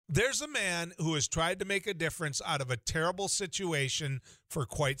There's a man who has tried to make a difference out of a terrible situation for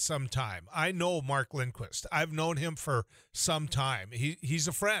quite some time. I know Mark Lindquist. I've known him for some time. He's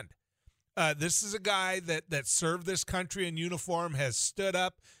a friend. This is a guy that served this country in uniform, has stood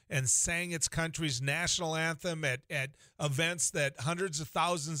up and sang its country's national anthem at events that hundreds of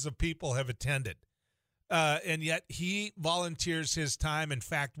thousands of people have attended. And yet he volunteers his time. In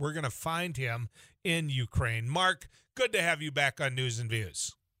fact, we're going to find him in Ukraine. Mark, good to have you back on News and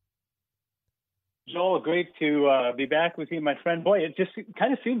Views. Joel, great to be back with you, my friend. Boy, it just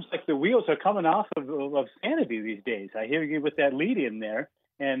kind of seems like the wheels are coming off of sanity these days. I hear you with that lead in there.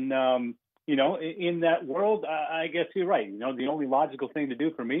 And, in that world, I guess you're right. The only logical thing to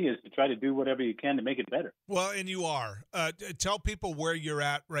do for me is to try to do whatever you can to make it better. Well, and you are. Tell people where you're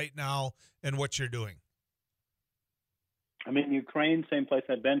at right now and what you're doing. I'm in Ukraine, same place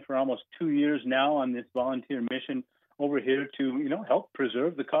I've been for almost 2 years now on this volunteer mission over here to, help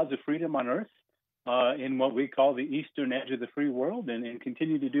preserve the cause of freedom on Earth. In what we call the eastern edge of the free world, and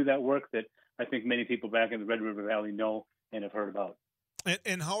continue to do that work that I think many people back in the Red River Valley know and have heard about.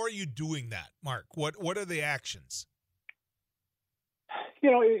 And how are you doing that, Mark? What are the actions?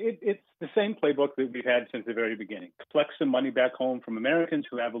 It's the same playbook that we've had since the very beginning. Collect some money back home from Americans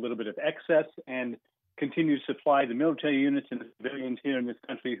who have a little bit of excess and continue to supply the military units and the civilians here in this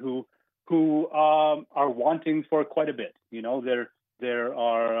country who are wanting for quite a bit. There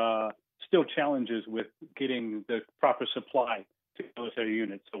are still challenges with getting the proper supply to military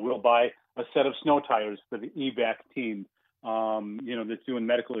units. So we'll buy a set of snow tires for the evac team, that's doing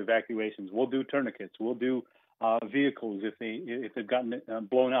medical evacuations. We'll do tourniquets. We'll do vehicles if they've gotten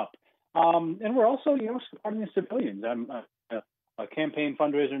blown up. And we're also, supporting the civilians. I'm a campaign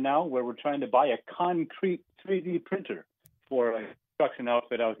fundraiser now where we're trying to buy a concrete 3D printer for a construction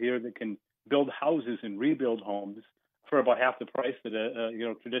outfit out here that can build houses and rebuild homes for about half the price that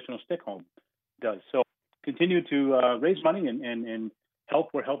a traditional stick home does. So continue to raise money and help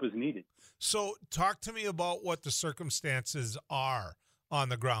where help is needed. So talk to me about what the circumstances are on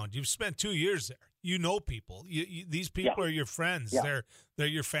the ground. You've spent 2 years there. You know people. These people are your friends. Yeah. They're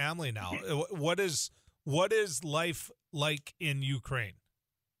your family now. What is life like in Ukraine?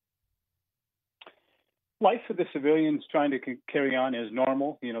 Life for the civilians trying to carry on as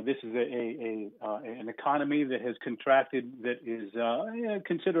normal. This is an economy that has contracted that is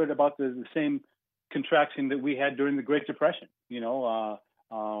considered about the same contraction that we had during the Great Depression.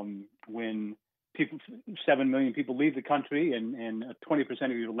 When 7 million people leave the country and 20%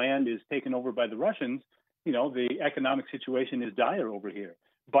 of your land is taken over by the Russians, the economic situation is dire over here.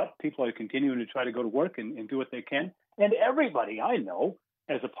 But people are continuing to try to go to work and do what they can. And everybody I know,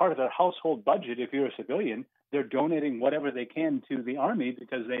 as a part of their household budget, if you're a civilian, they're donating whatever they can to the Army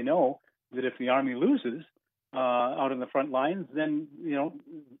because they know that if the Army loses out in the front lines, then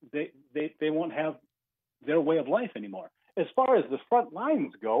they won't have their way of life anymore. As far as the front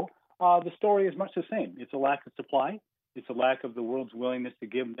lines go, the story is much the same. It's a lack of supply. It's a lack of the world's willingness to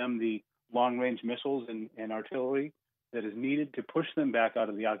give them the long-range missiles and artillery that is needed to push them back out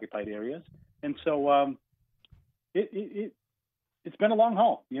of the occupied areas. And so it's been a long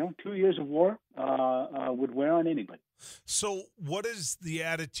haul. 2 years of war would wear on anybody. So what is the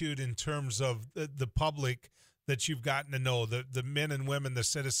attitude in terms of the public that you've gotten to know, the men and women, the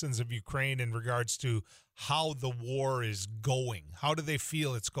citizens of Ukraine, in regards to how the war is going? How do they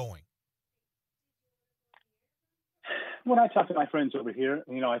feel it's going? When I talk to my friends over here,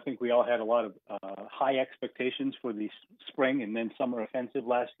 I think we all had a lot of high expectations for the spring and then summer offensive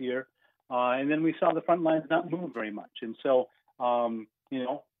last year. And then we saw the front lines not move very much. And so,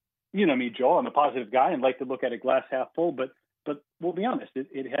 me, Joel, I'm a positive guy and like to look at it glass half full, but we'll be honest,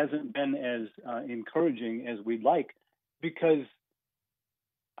 it hasn't been as encouraging as we'd like, because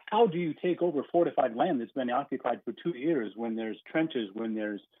how do you take over fortified land that's been occupied for 2 years when there's trenches, when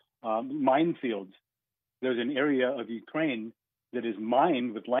there's minefields? There's an area of Ukraine that is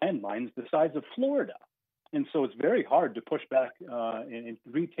mined with landmines the size of Florida. And so it's very hard to push back and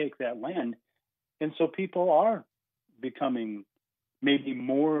retake that land. And so people are becoming maybe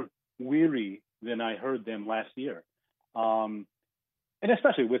more weary than I heard them last year. And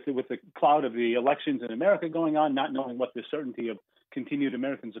especially with the cloud of the elections in America going on, not knowing what the certainty of continued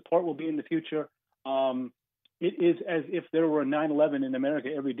American support will be in the future. It is as if there were 9/11 in America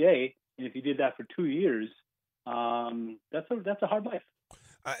every day. And if you did that for 2 years, that's a hard life.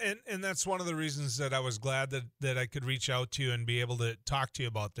 And that's one of the reasons that I was glad that I could reach out to you and be able to talk to you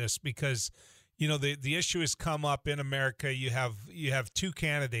about this, because, the issue has come up in America. You have two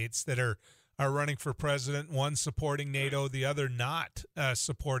candidates that are are running for president, one supporting NATO, the other not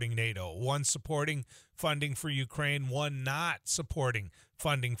supporting NATO, one supporting funding for Ukraine, one not supporting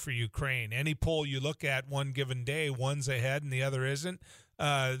funding for Ukraine. Any poll you look at one given day, one's ahead and the other isn't.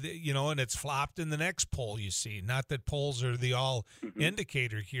 And it's flopped in the next poll you see. Not that polls are the all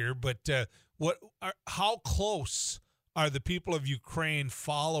indicator here, but how close are the people of Ukraine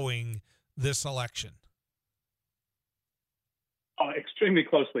following this election? Extremely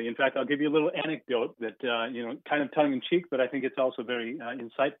closely. In fact, I'll give you a little anecdote that, kind of tongue in cheek, but I think it's also very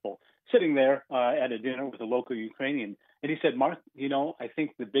insightful. Sitting there at a dinner with a local Ukrainian, and he said, "Mark, I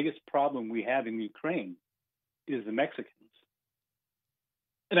think the biggest problem we have in Ukraine is the Mexicans."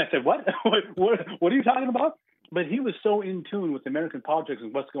 And I said, "What? What are you talking about?" But he was so in tune with American politics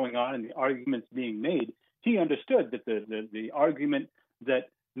and what's going on and the arguments being made, he understood that the argument that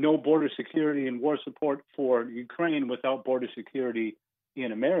no border security and war support for Ukraine without border security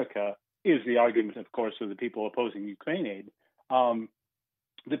in America is the argument, of course, of the people opposing Ukraine aid.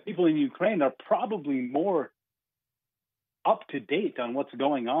 The people in Ukraine are probably more up to date on what's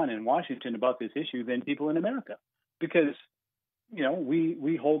going on in Washington about this issue than people in America, because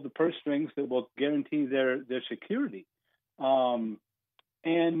we hold the purse strings that will guarantee their security,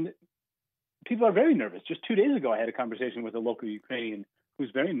 and people are very nervous. Just 2 days ago, I had a conversation with a local Ukrainian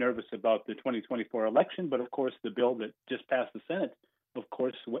who's very nervous about the 2024 election, but of course the bill that just passed the Senate, of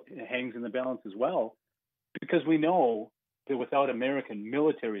course, hangs in the balance as well, because we know that without American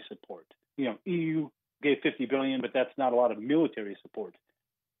military support, EU gave $50 billion, but that's not a lot of military support.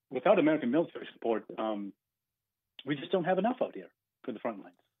 Without American military support, we just don't have enough out here for the front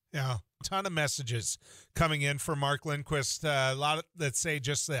lines. Yeah, a ton of messages coming in for Mark Lindquist. A lot that say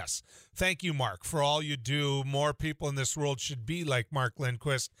just this. Thank you, Mark, for all you do. More people in this world should be like Mark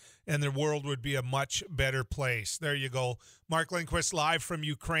Lindquist, and the world would be a much better place. There you go. Mark Lindquist live from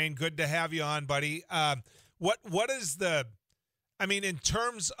Ukraine. Good to have you on, buddy. What is in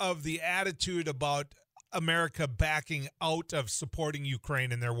terms of the attitude about America backing out of supporting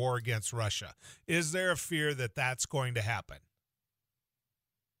Ukraine in their war against Russia, is there a fear that that's going to happen?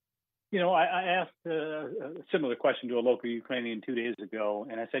 I asked a similar question to a local Ukrainian 2 days ago,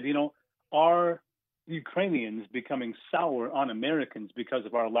 and I said, are Ukrainians becoming sour on Americans because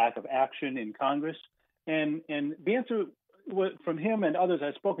of our lack of action in Congress? And the answer from him and others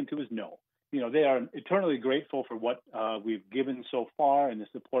I've spoken to is no. They are eternally grateful for what we've given so far and the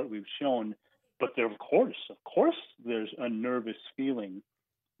support we've shown. But of course, there's a nervous feeling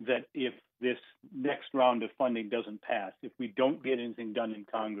that if this next round of funding doesn't pass, if we don't get anything done in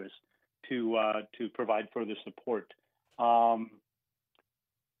Congress to provide further support,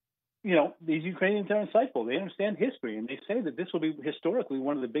 these Ukrainians are insightful. They understand history, and they say that this will be historically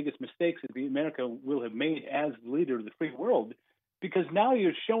one of the biggest mistakes that America will have made as the leader of the free world, because now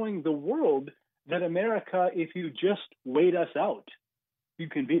you're showing the world that America, if you just wait us out, you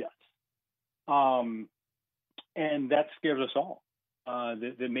can beat us. And that scares us all,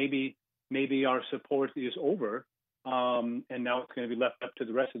 that maybe our support is over, and now it's going to be left up to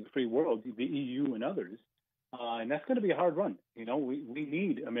the rest of the free world, the EU and others. And that's going to be a hard run. We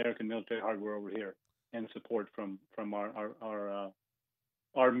need American military hardware over here and support from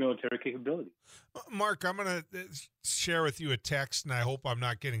our military capability. Mark, I'm going to share with you a text, and I hope I'm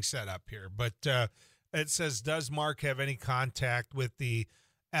not getting set up here, but it says, does Mark have any contact with the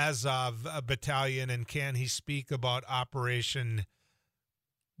Azov battalion, and can he speak about Operation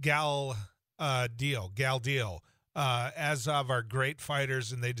Gal Deal? Azov are great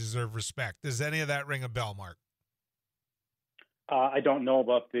fighters, and they deserve respect. Does any of that ring a bell, Mark? I don't know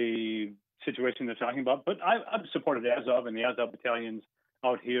about the situation they're talking about, but I've supported Azov and the Azov battalions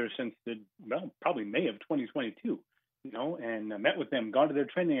out here since probably May of 2022, and met with them, gone to their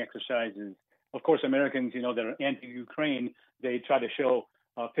training exercises. Of course, Americans, that are anti-Ukraine, they try to show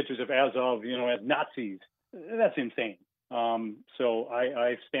pictures of Azov, as Nazis. That's insane. So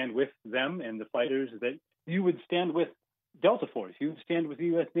I stand with them and the fighters that you would stand with Delta Force. You would stand with the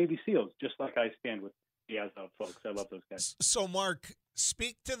U.S. Navy SEALs, just like I stand with the Azov folks. I love those guys. So, Mark,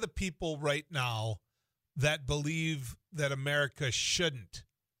 speak to the people right now that believe that America shouldn't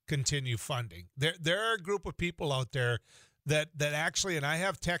continue funding. There are a group of people out there that actually, and I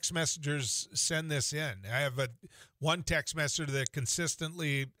have text messengers send this in. I have one text messenger that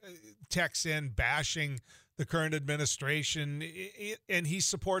consistently texts in bashing the current administration, and he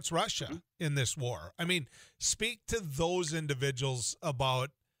supports Russia in this war. Speak to those individuals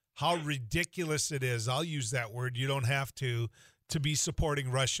about how ridiculous it is. I'll use that word. You don't have to be supporting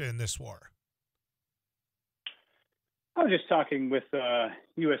Russia in this war. I was just talking with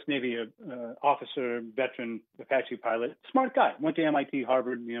U.S. Navy officer, veteran Apache pilot, smart guy, went to MIT,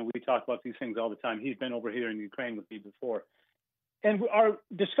 Harvard. We talk about these things all the time. He's been over here in Ukraine with me before. And our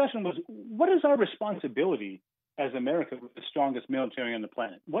discussion was, what is our responsibility as America with the strongest military on the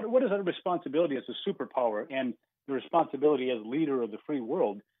planet? What is our responsibility as a superpower and the responsibility as leader of the free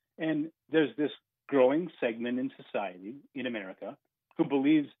world? And there's this growing segment in society in America who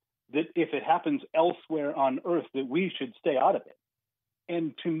believes that if it happens elsewhere on Earth, that we should stay out of it.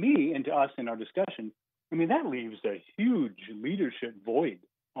 And to me and to us in our discussion, that leaves a huge leadership void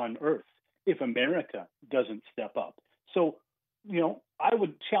on Earth if America doesn't step up. So, I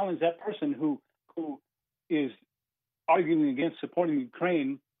would challenge that person who is arguing against supporting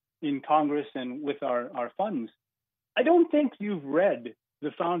Ukraine in Congress and with our funds. I don't think you've read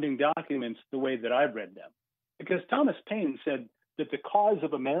the founding documents the way that I've read them, because Thomas Paine said that the cause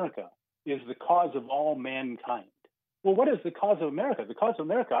of America is the cause of all mankind. Well, what is the cause of America? The cause of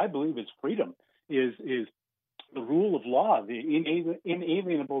America, I believe, is freedom, is the rule of law, the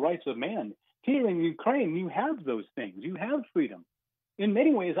inalienable rights of man. Here in Ukraine, you have those things. You have freedom. In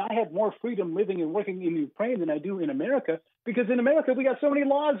many ways, I have more freedom living and working in Ukraine than I do in America, because in America, we got so many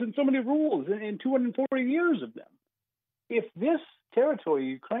laws and so many rules, and 240 years of them. If this territory,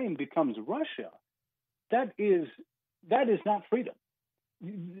 Ukraine, becomes Russia, that is not freedom.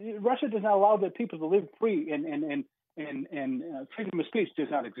 Russia does not allow the people to live free, and freedom of speech does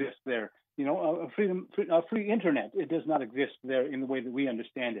not exist there. A free internet, it does not exist there in the way that we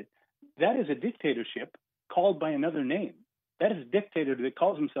understand it. That is a dictatorship called by another name. That is a dictator that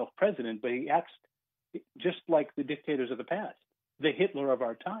calls himself president, but he acts just like the dictators of the past, the Hitler of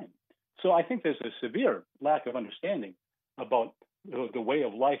our time. So I think there's a severe lack of understanding about the way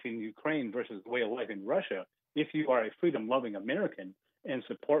of life in Ukraine versus the way of life in Russia. If you are a freedom-loving American and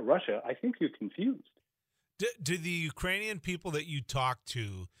support Russia, I think you're confused. Do the Ukrainian people that you talk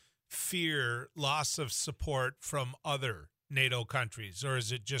to fear loss of support from other NATO countries, or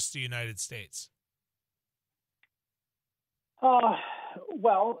is it just the United States?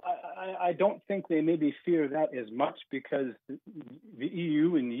 Well, I don't think they maybe fear that as much, because the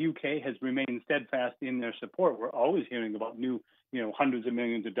EU and the UK has remained steadfast in their support. We're always hearing about new, hundreds of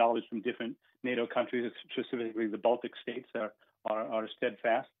millions of dollars from different NATO countries, specifically the Baltic states are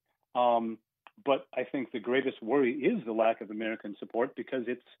steadfast. But I think the greatest worry is the lack of American support, because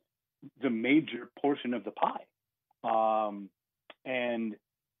it's the major portion of the pie. And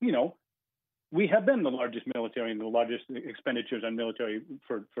we have been the largest military and the largest expenditures on military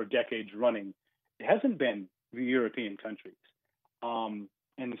for decades running. It hasn't been the European countries. And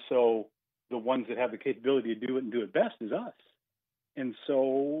so the ones that have the capability to do it and do it best is us. And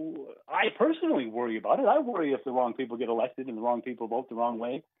so I personally worry about it. I worry if the wrong people get elected and the wrong people vote the wrong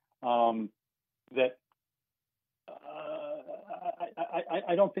way, that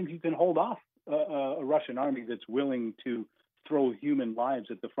I don't think you can hold off a Russian army that's willing to throw human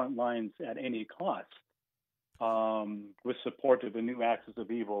lives at the front lines at any cost, with support of the new axis of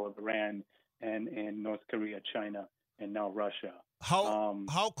evil of Iran and North Korea, China, and now Russia.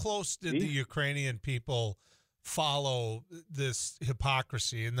 How close did the Ukrainian people follow this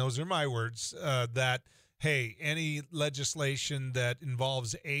hypocrisy? And those are my words, that, hey, any legislation that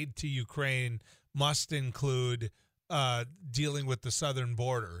involves aid to Ukraine must include dealing with the southern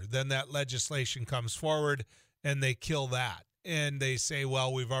border. Then that legislation comes forward and they kill that. And they say,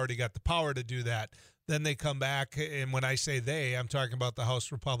 well, we've already got the power to do that. Then they come back, and when I say they, I'm talking about the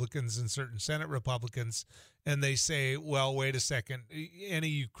House Republicans and certain Senate Republicans, and they say, well, wait a second,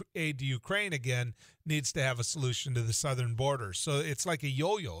 any aid to Ukraine again needs to have a solution to the southern border. So it's like a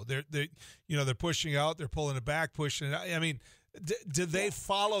yo-yo. They're pushing out, they're pulling it back, pushing it out. I mean, do they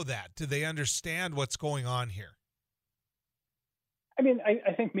follow that? Do they understand what's going on here? I mean,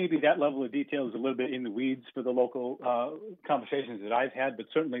 I think maybe that level of detail is a little bit in the weeds for the local conversations that I've had, but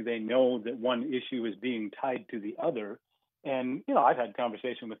certainly they know that one issue is being tied to the other. And, I've had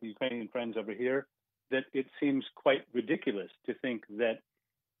conversation with Ukrainian friends over here that it seems quite ridiculous to think that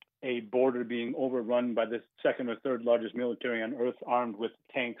a border being overrun by the second or third largest military on earth, armed with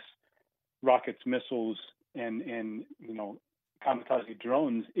tanks, rockets, missiles, and kamikaze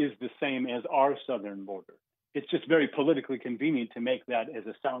drones, is the same as our southern border. It's just very politically convenient to make that as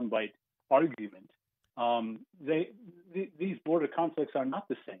a soundbite argument. These border conflicts are not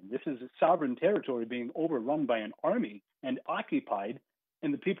the same. This is a sovereign territory being overrun by an army and occupied,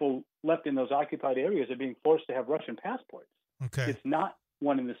 and the people left in those occupied areas are being forced to have Russian passports. Okay. It's not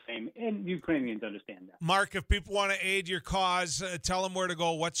one and the same, and Ukrainians understand that. Mark, if people want to aid your cause, tell them where to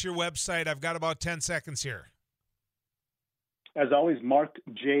go. What's your website? I've got about 10 seconds here. As always,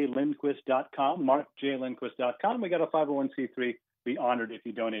 markjlindquist.com, markjlindquist.com. We got a 501c3. Be honored if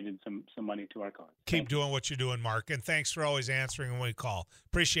you donated some money to our cause. Keep doing what you're doing, Mark, and thanks for always answering when we call.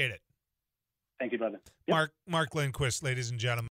 Appreciate it. Thank you, brother. Yep. Mark Lindquist, ladies and gentlemen.